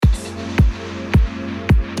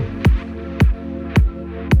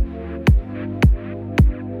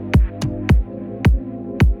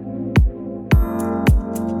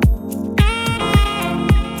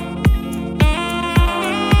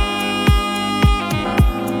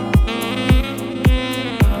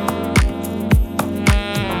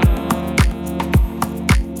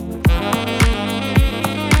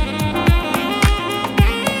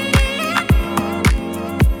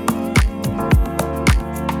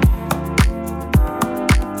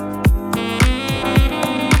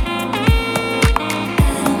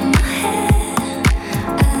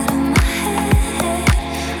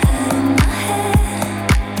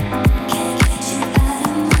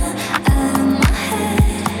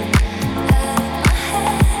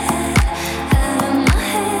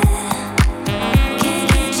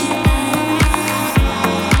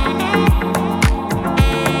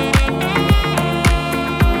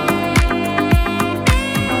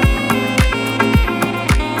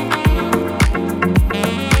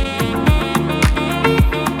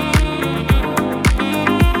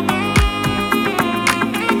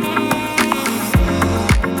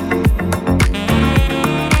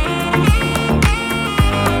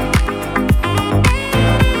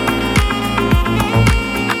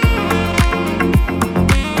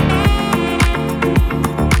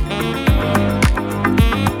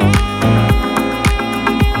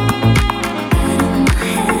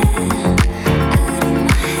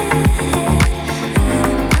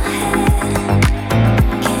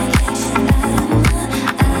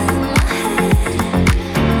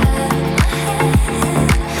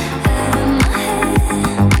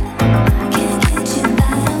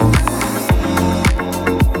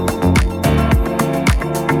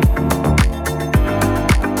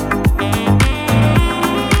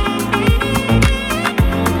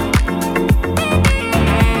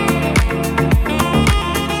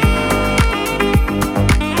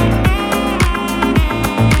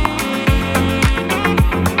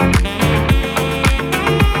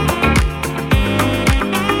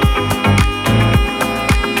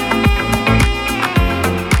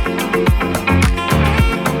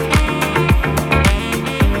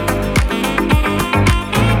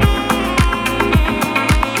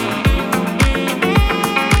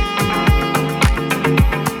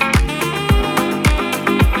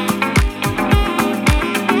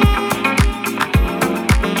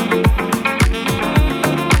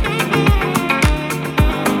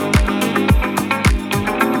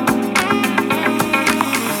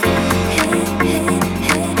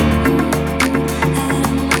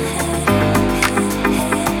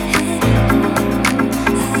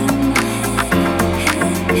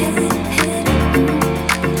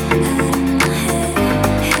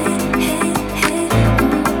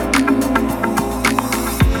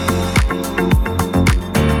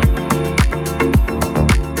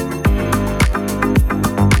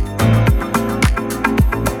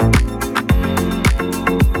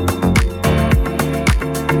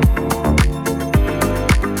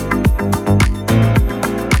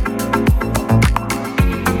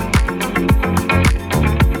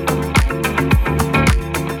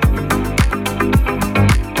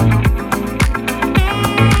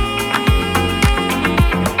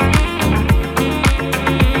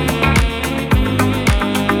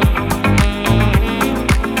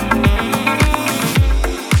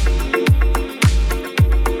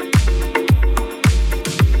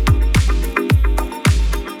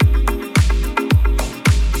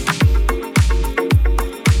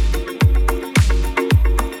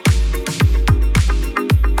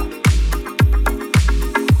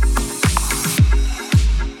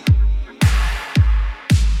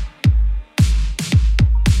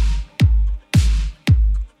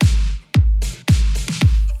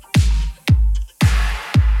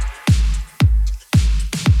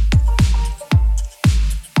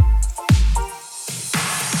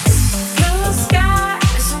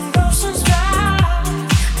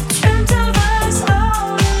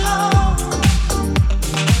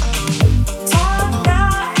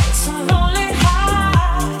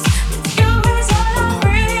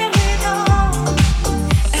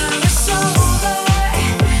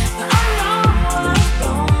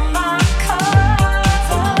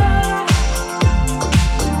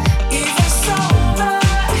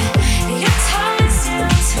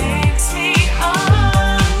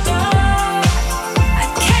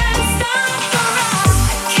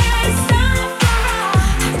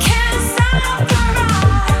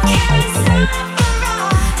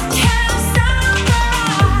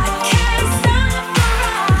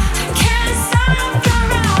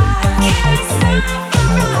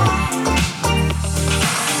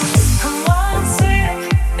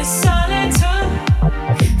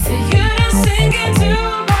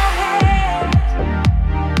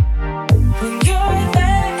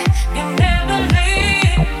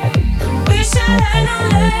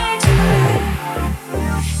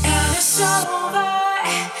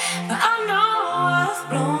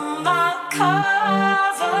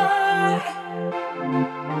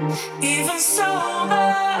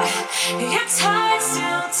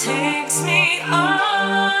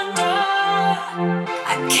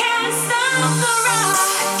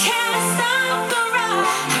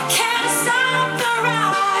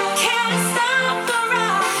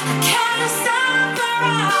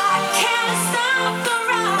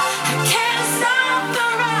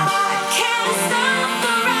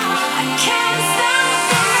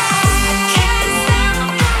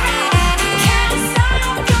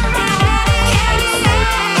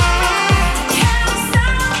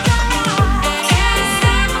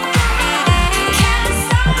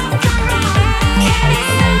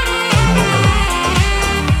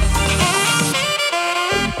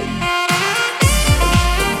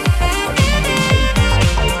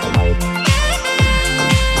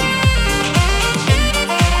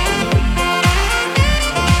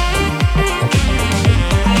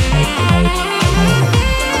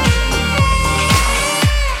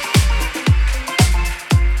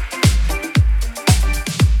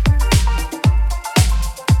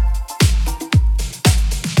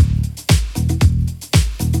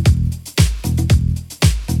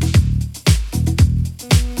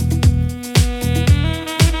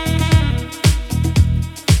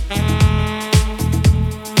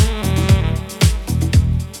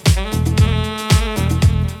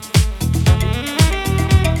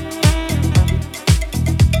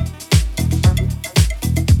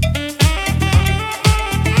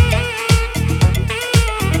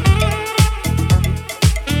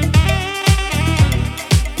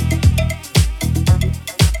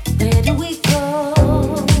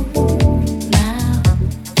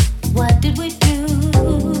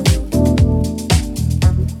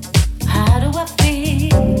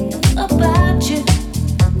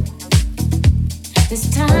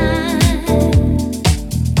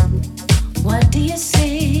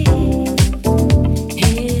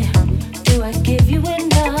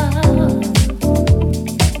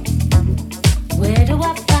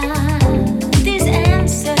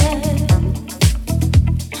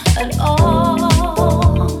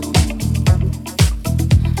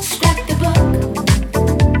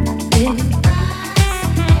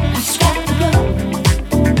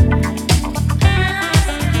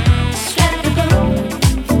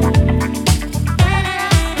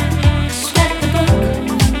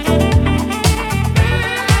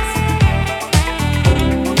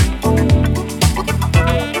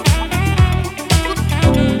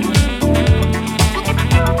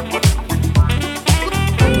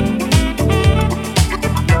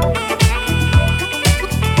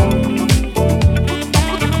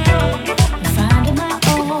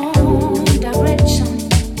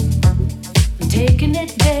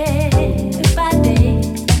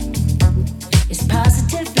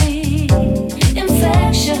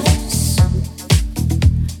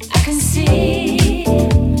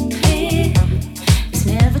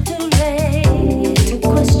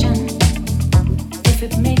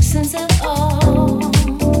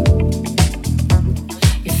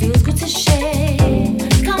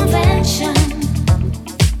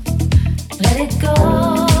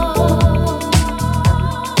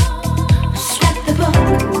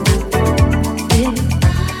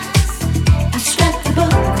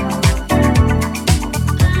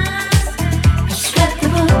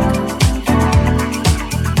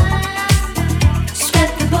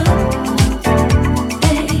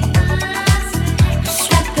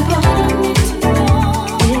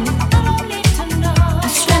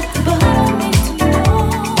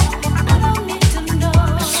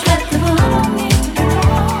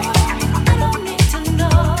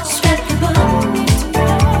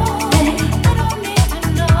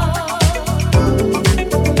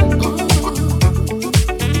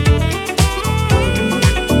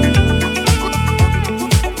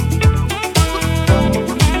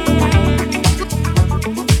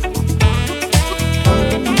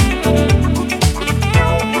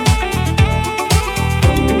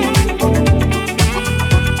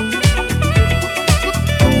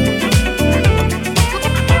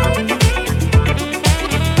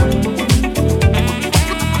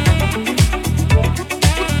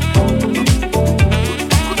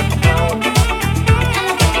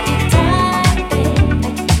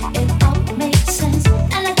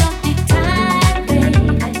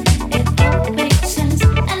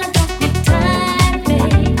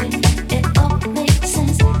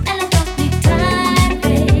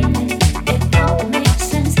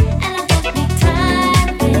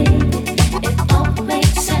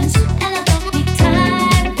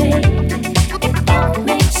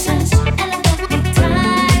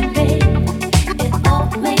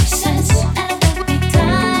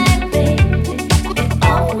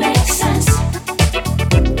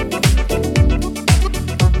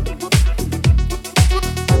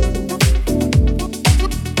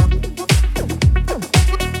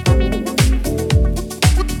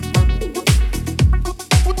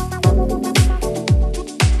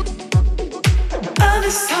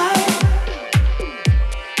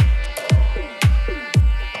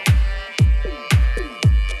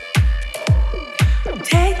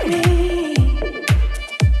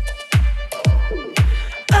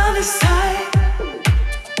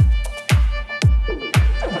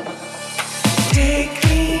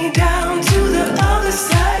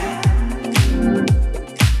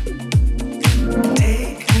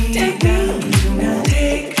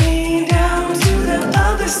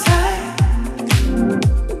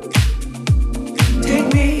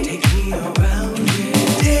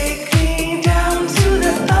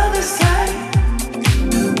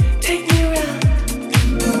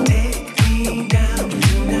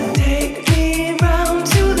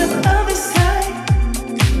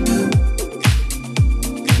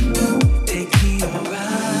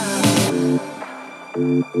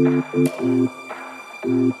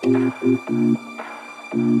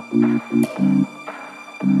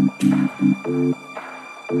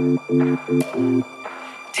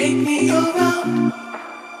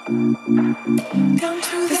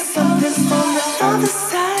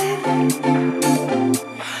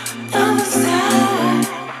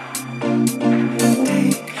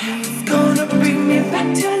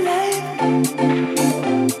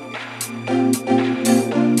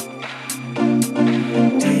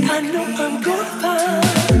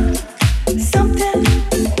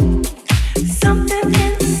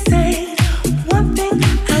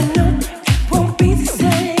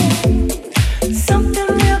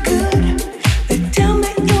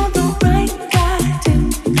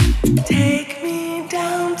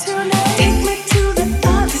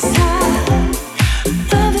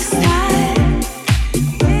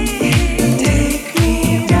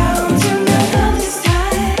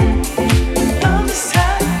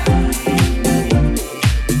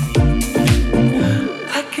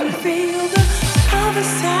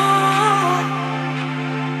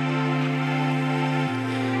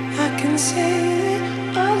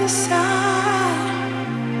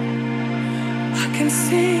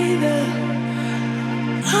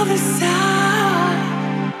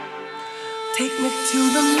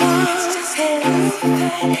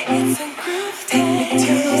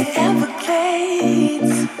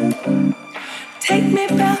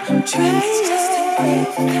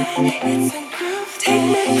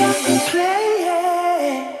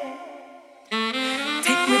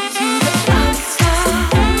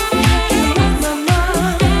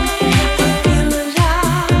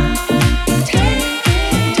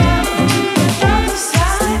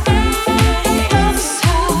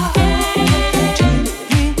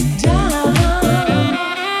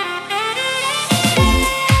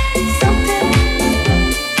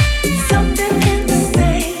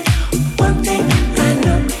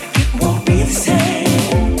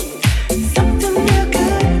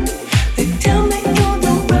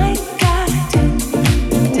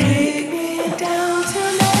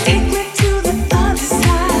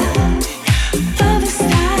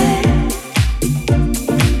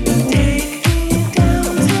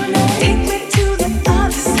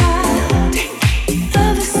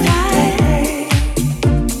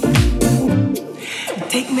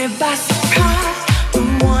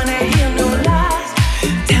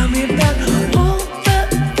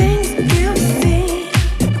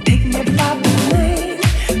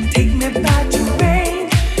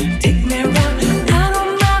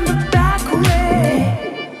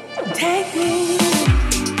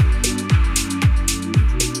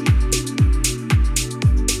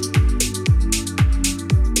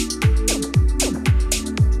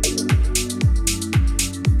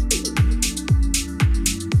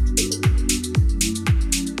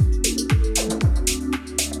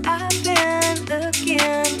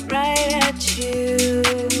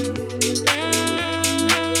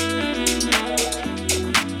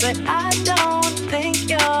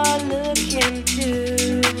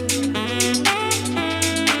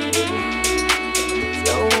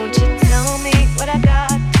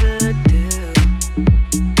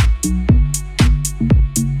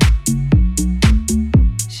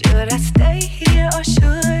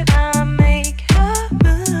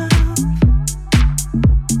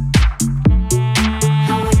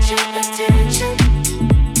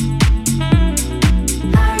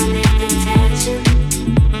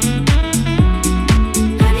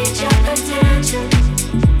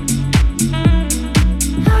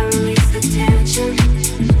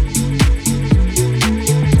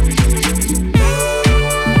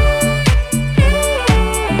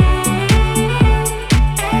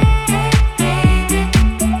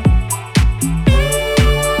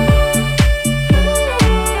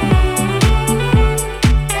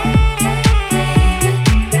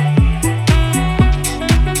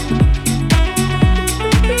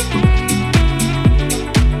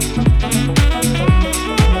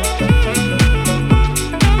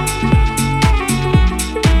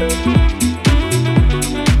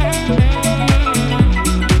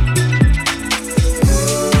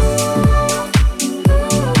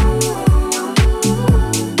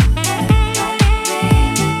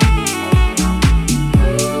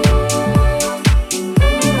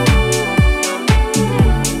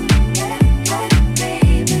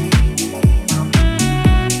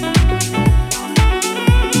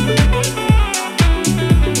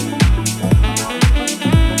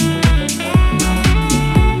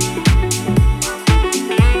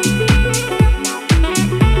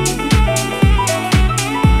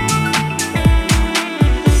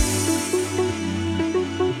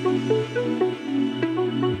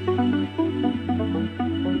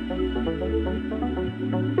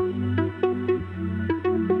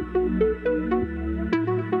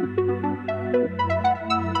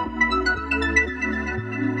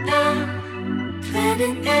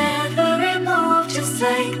planning every move just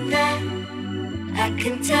like that. I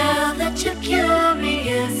can tell that you're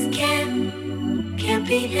curious. Can't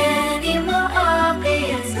be any more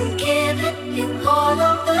obvious. I'm giving you all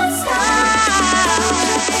of the signs.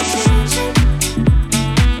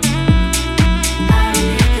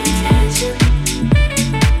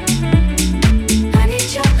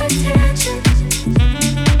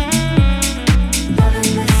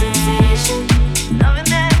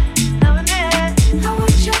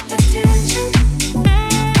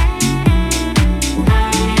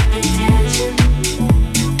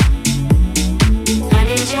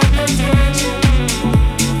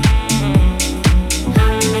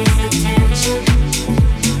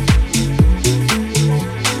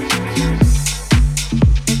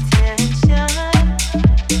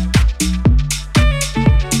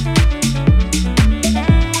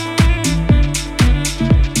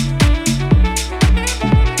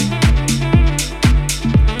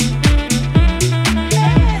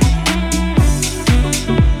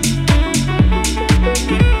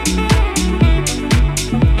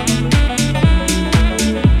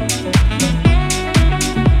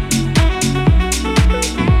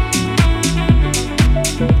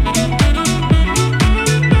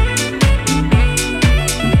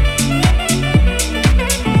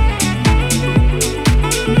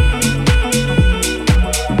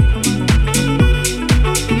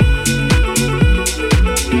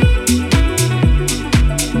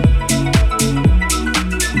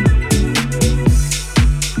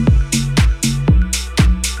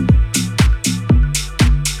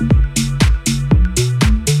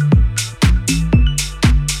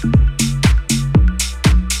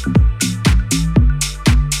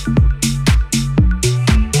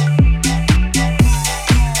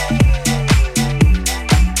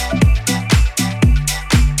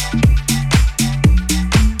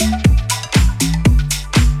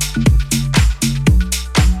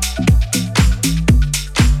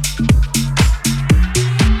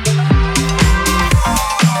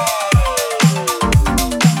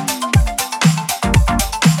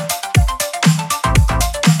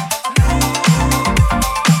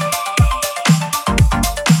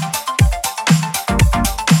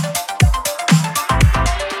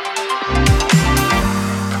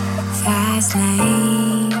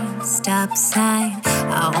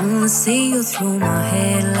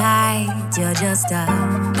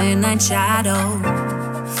 Shadow,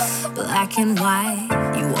 black and white.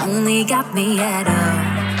 You only got me at a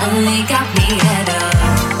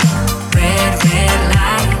red, red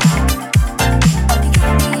light.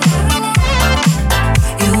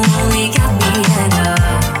 You only got me at a red,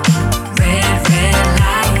 red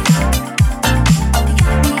light.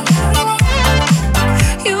 You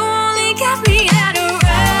only got me at a red,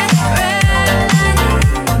 red light.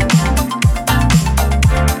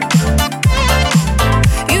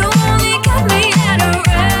 You only got me at a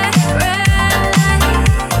red, red light.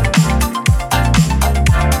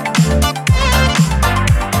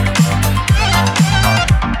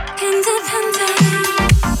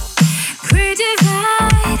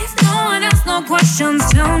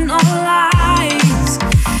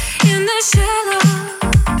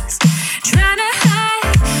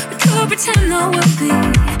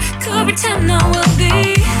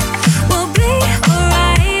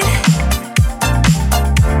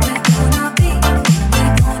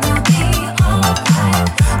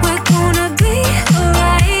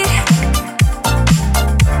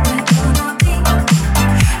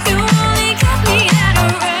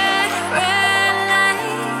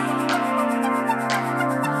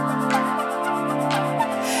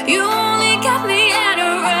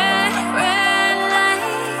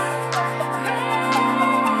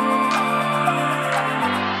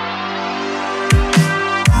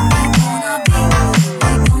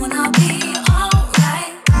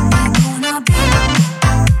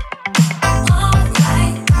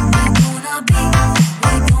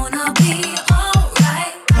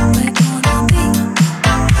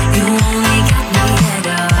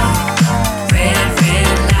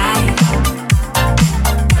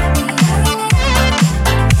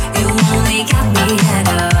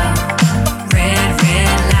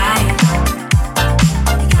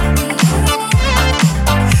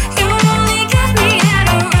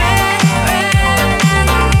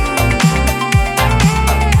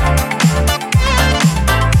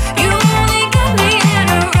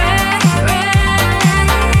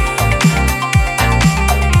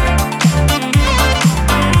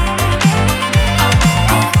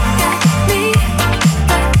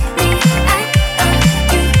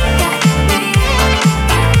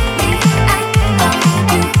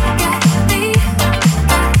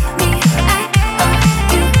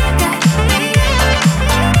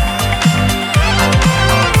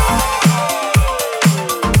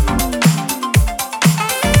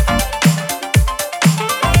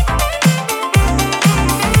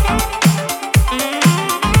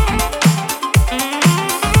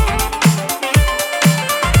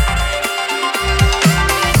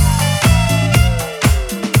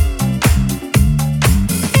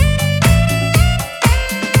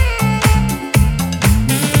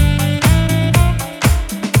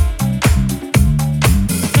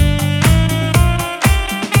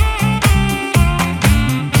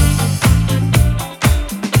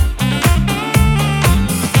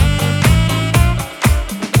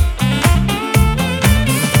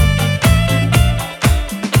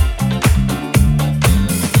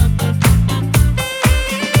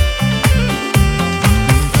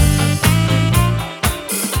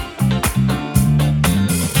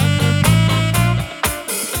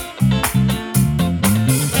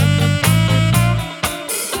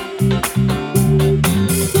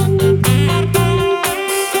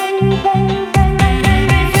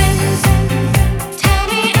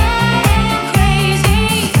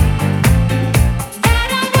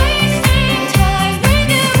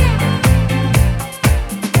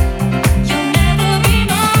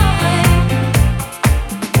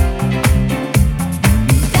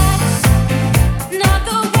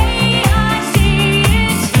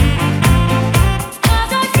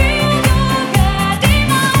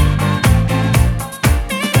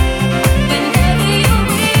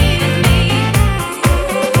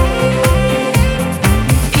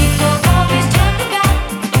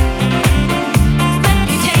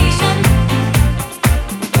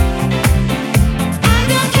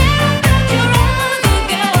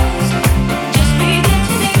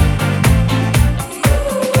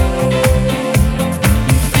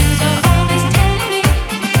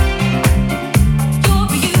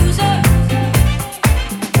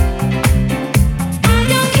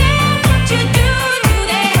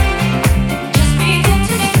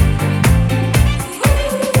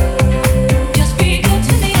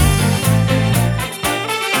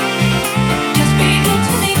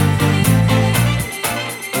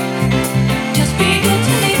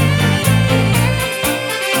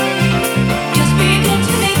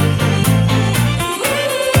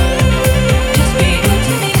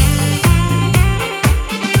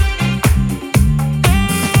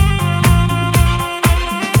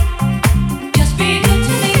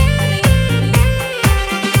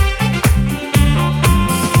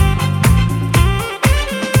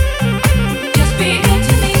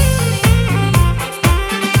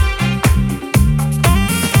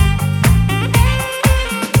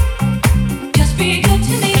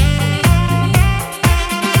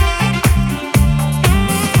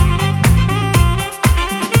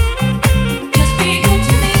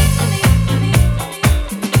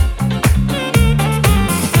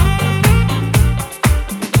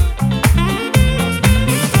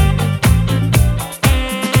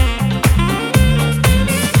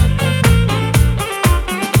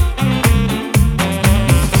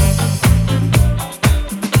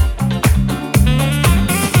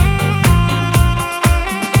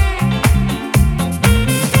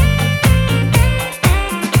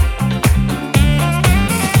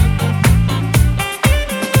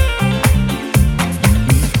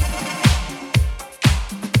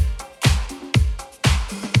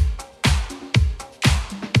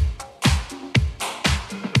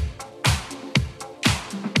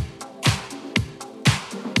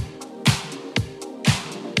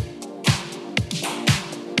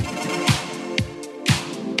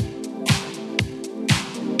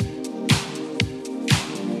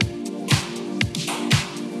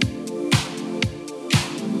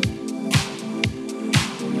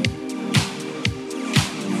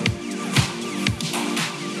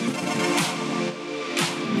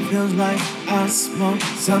 Feels like I smoked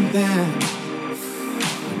something.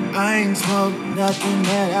 I ain't smoked nothing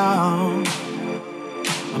at all.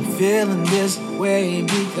 I'm feeling this way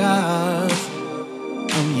because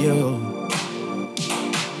of you.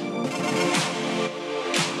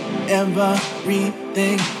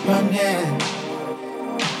 Everything running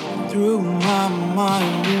through my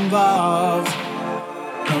mind revolves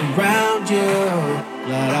around you.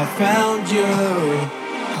 Glad I found you.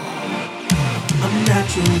 I'm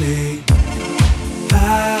naturally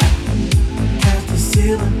high past the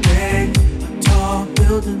ceiling, big, a tall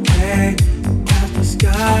building, big, past the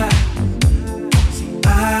sky. See,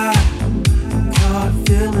 I caught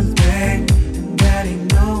feelings, big, and that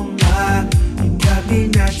ain't no lie. You got me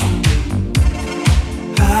naturally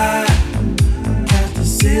high past the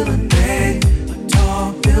ceiling, big, a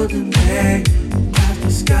tall building, big, past the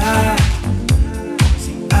sky.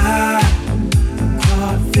 See, I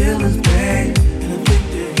caught feelings, big, and I think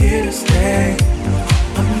they're here to stay.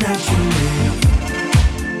 I'm naturally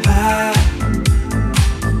high.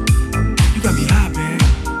 You got me high, babe.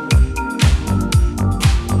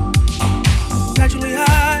 Naturally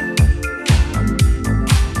high.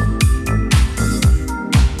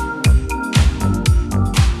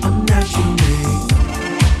 I'm naturally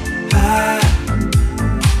high.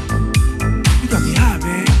 You got me high,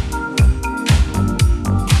 babe.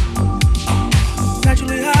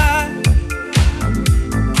 Naturally high.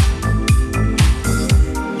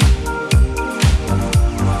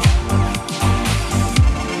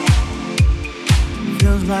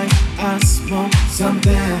 Feels like I smoked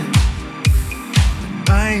something.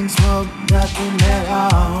 I ain't smoked nothing at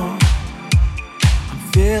all. I'm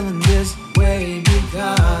feeling this way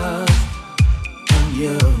because of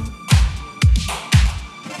you.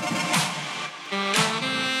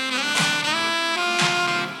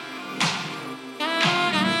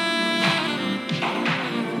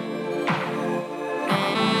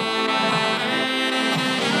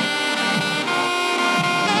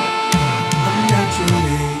 I'm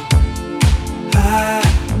naturally high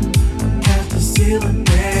past the ceiling,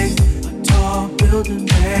 big, a tall building,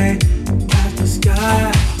 big, past the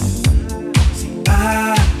sky. See,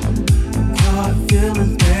 I caught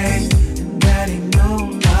feelings, big, and that ain't no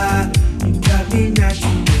lie. You got me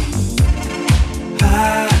naturally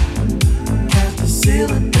high past the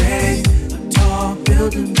ceiling, big, a tall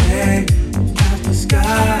building, big, past the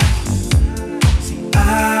sky. See, I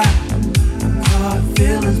caught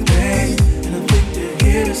feelings, big, and I think they're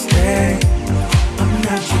here to stay. I'm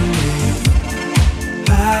naturally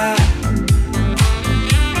high.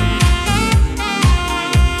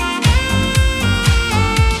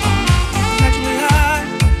 Naturally high.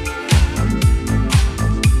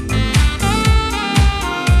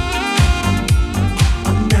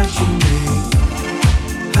 I'm naturally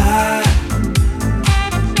high.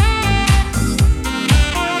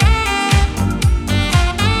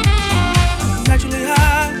 Naturally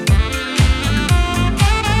high.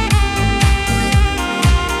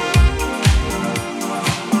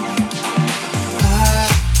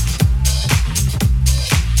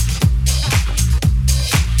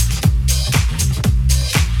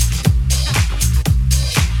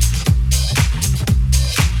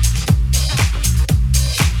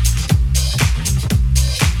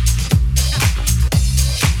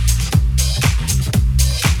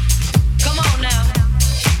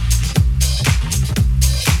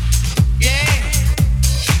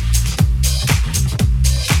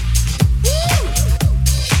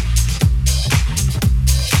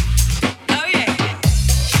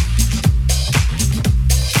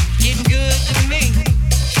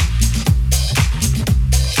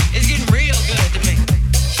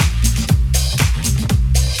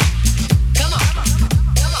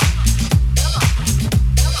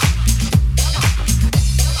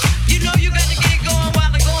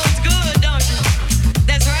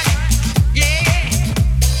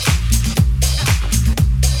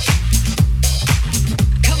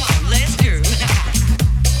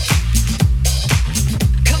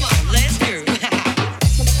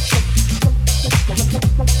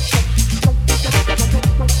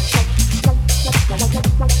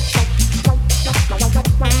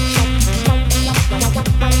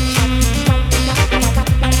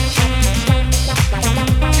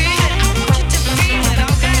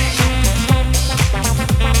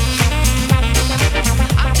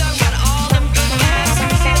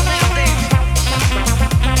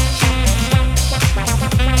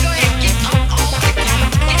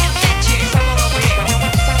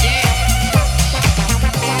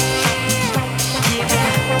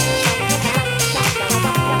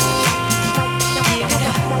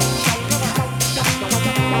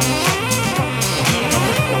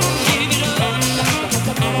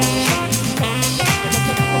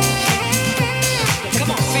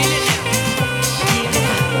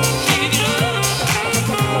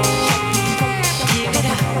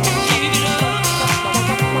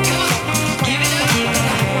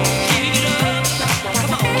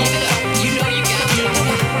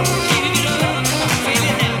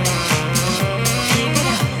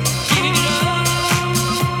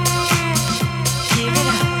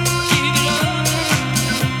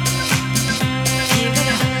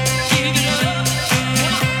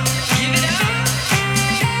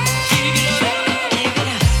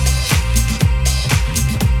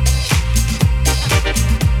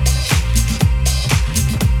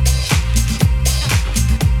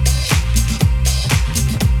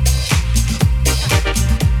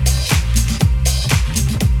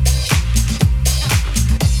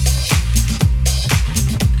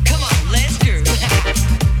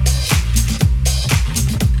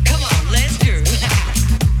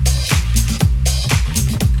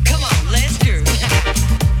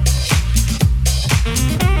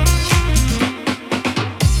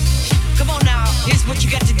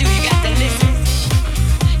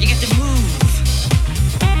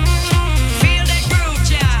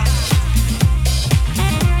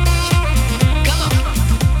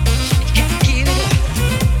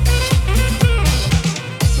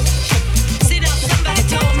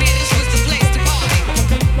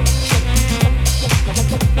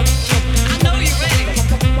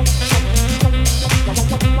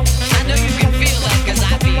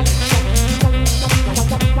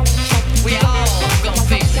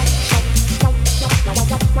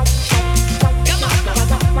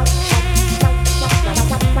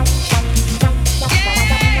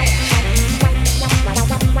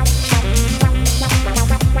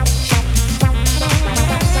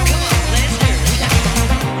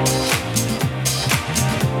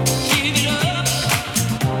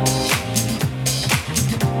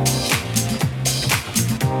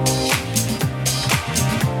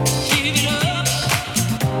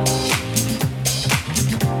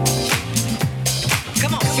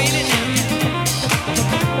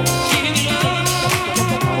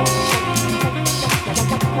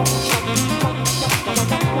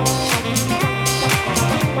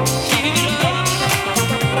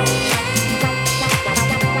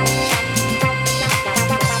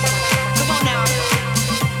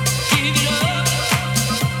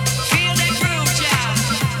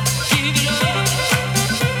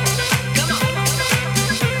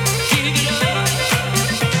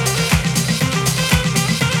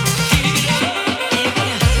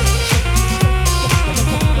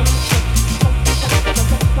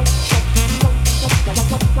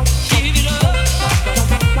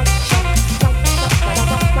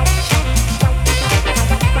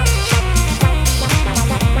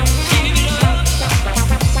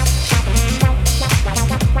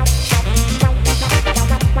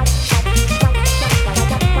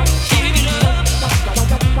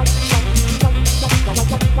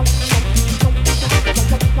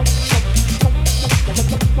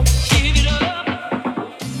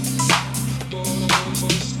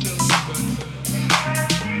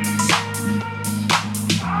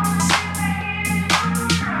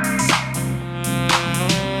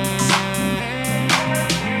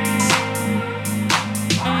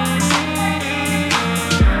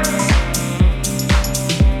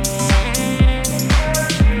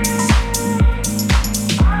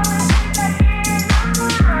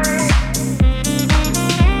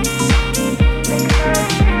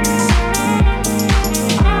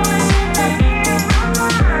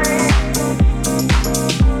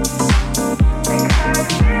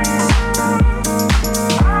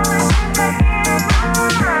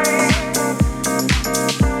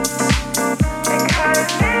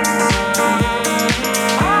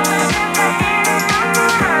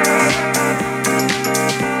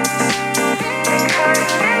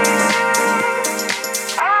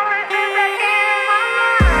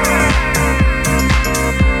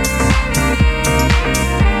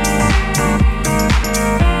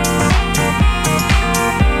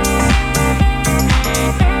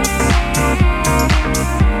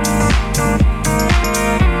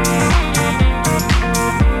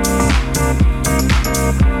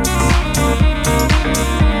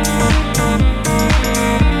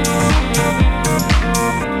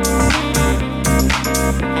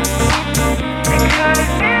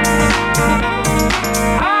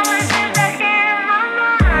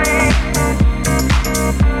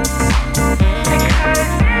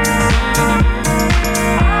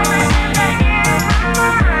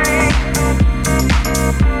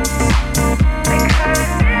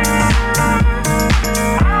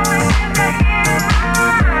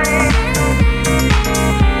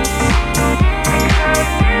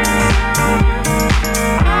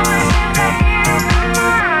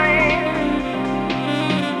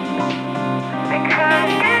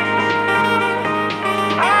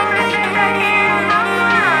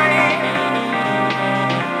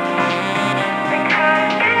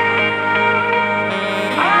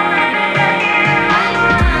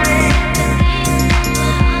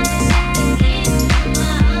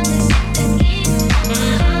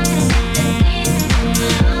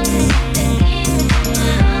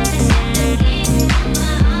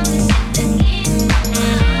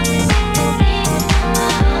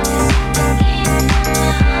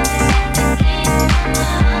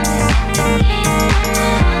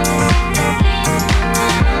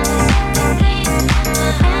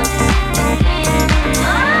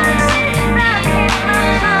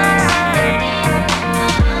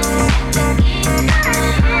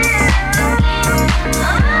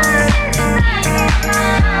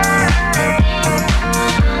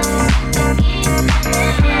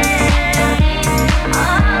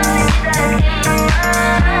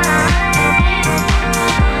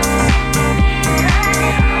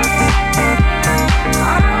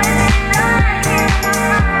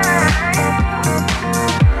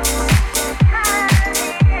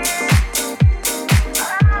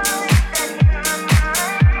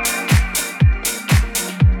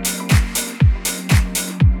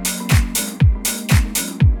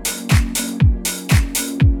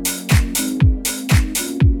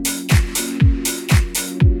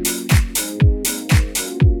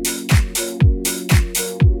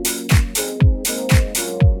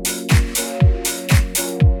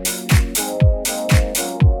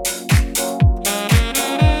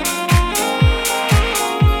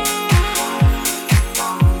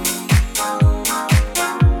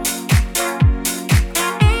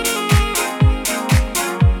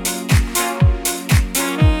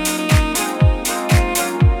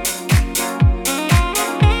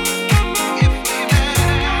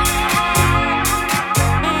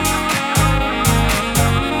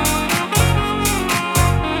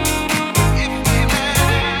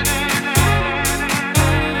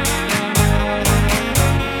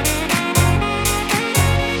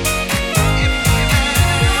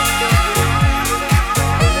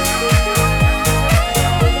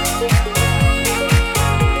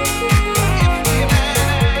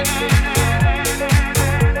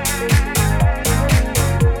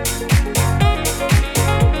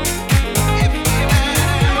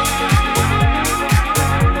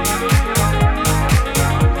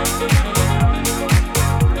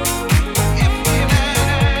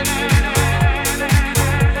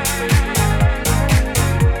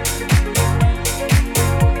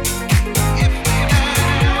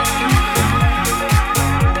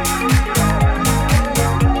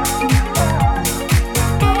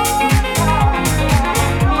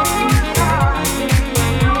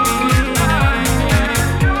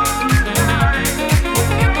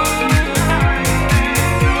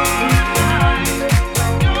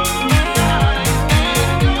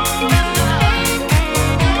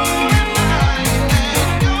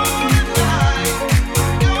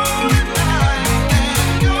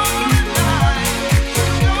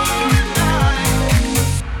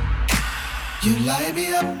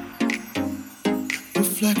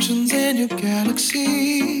 your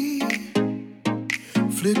galaxy,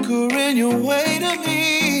 flickering your way to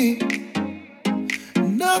me.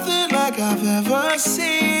 Nothing like I've ever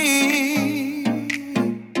seen.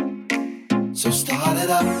 So start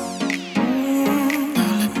it up.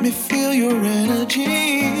 Now let me feel your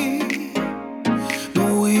energy.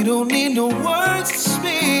 No, we don't need no words to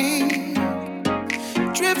speak.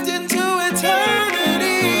 Drift into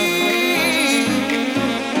eternity.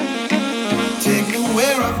 Take me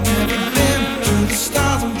where I've never been. To the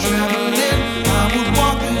stars I'm traveling. I would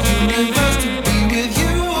walk the universe to be with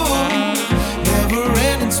you. Never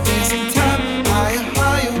ending space and time. Higher,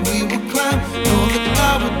 higher we will climb. Know that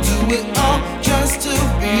I would do it all just to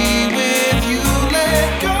be with you. Let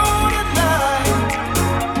go tonight.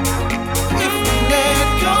 If we let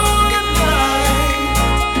go tonight.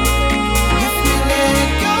 If we let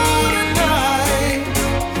go tonight.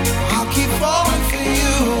 I'll keep falling for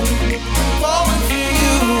you. Falling for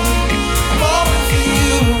you. Falling for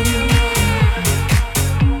you.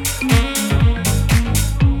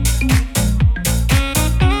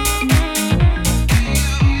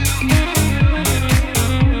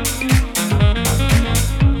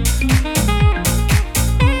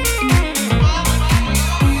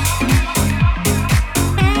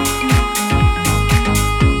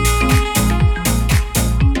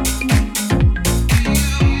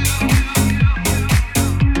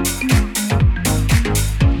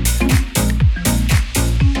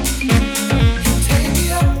 Take me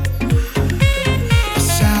up, a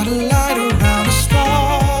satellite around a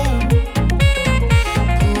star,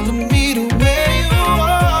 pulling me to where you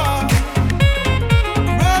are.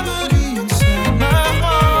 Gravity inside my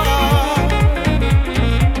heart.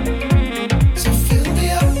 So fill me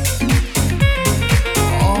up,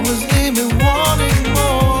 always leave me wanting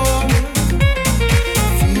more.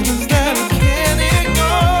 Feelings that I can't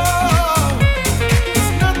ignore.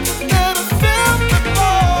 It's nothing that I felt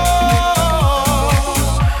before.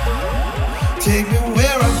 Take me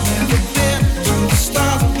where I've never been. Through the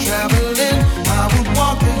stars I'm traveling. I would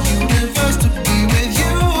walk the universe to be with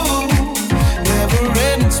you. Never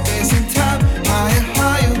ending space and time. Higher,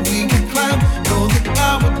 higher we would climb. Know that I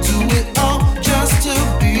would do it all just to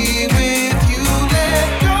be with you. Let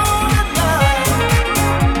go tonight.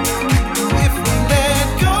 If we let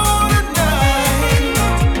go tonight.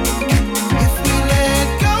 If we let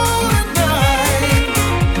go tonight.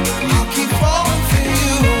 I'll keep falling for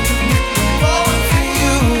you. Falling for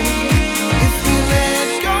you. If we let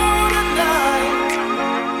go tonight.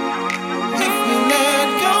 If we let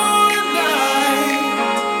go tonight.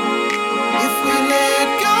 If we let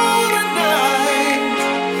go tonight.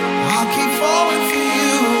 I'll keep falling for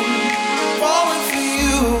you. Falling for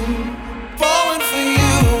you. Falling for you.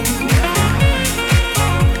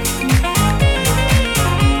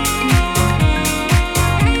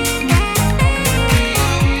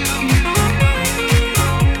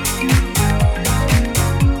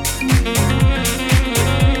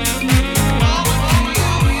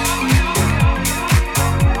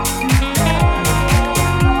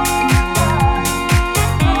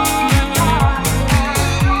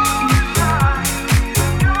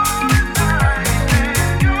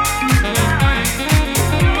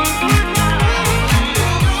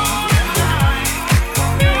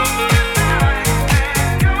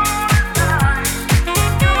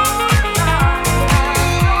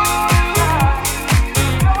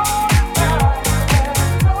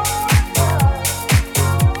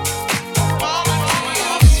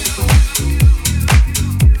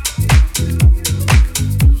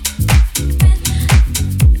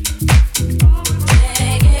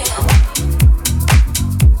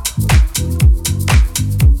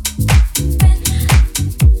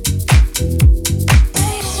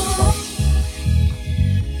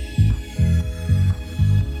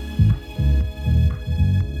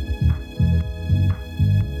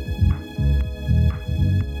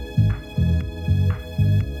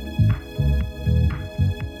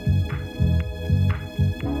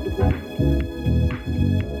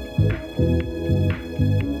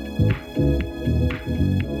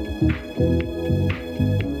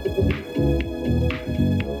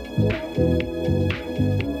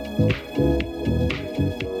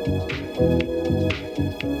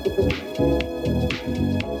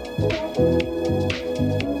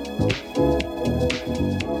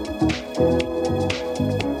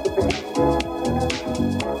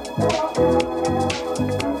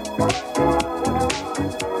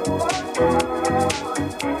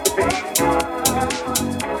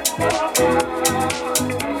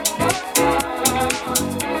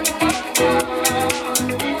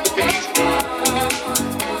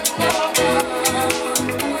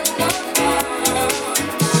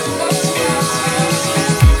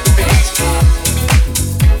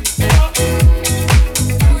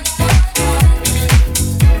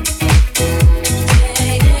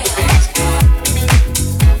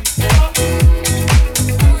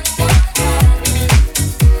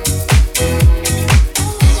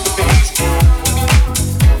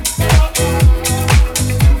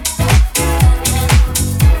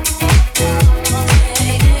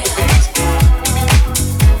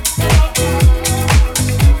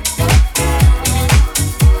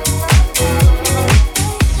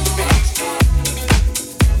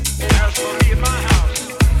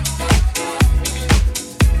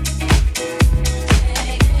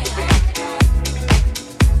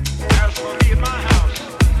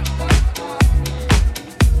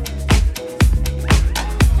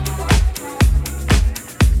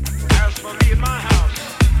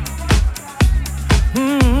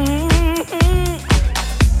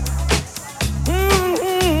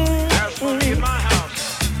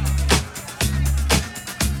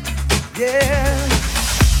 Yeah.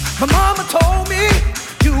 My mama told me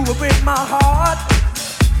you would break my heart.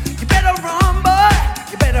 You better run, boy,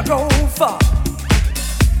 you better go far.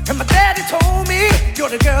 And my daddy told me you're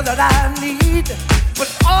the girl that I need. But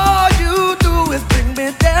all you do is bring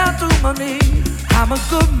me down to my knees. I'm a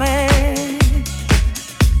good man,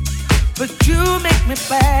 but you make me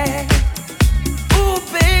bad. Ooh,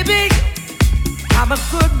 baby, I'm a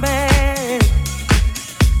good man,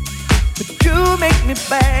 but you make me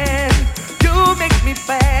bad. You make me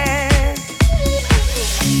bad.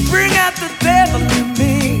 Bring out the devil in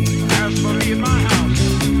me. As for me in my house,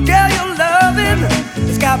 Girl, your loving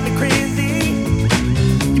has got me crazy.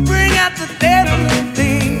 You bring out the devil in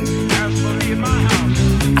me. as for me in my house,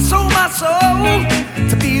 I sold my soul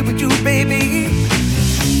to be with you, baby.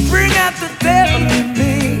 You bring out the devil in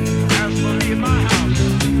me. as for me in my house,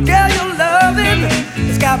 Girl, your loving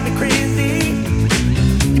has got me crazy.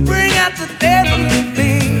 You bring out the devil in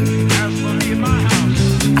me. as for me in my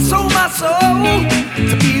house, I sold my soul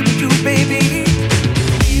to be with you, baby.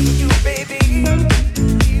 Be with you, baby.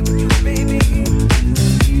 Be with you, baby.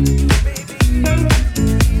 Be with you, baby.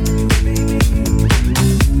 Be with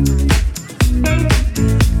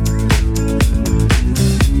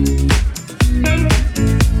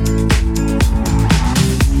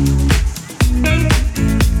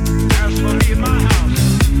as for me in my house,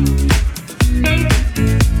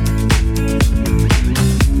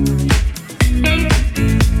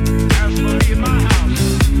 as for me in my house,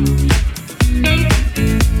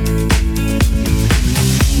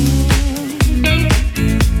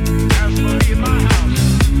 as for me in my house,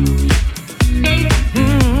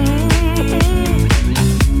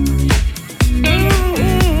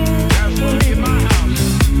 as for me in my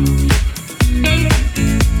house,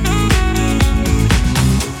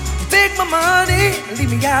 take my money,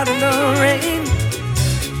 leave me out in the rain.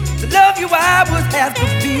 To love you, I would have to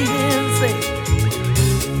be insane.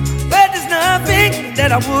 But there's nothing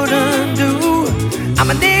that I wouldn't do. I'm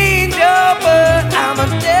an angel, but I'm a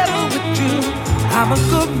devil with you. I'm a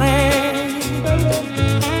good man,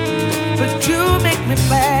 but you make me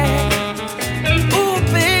bad.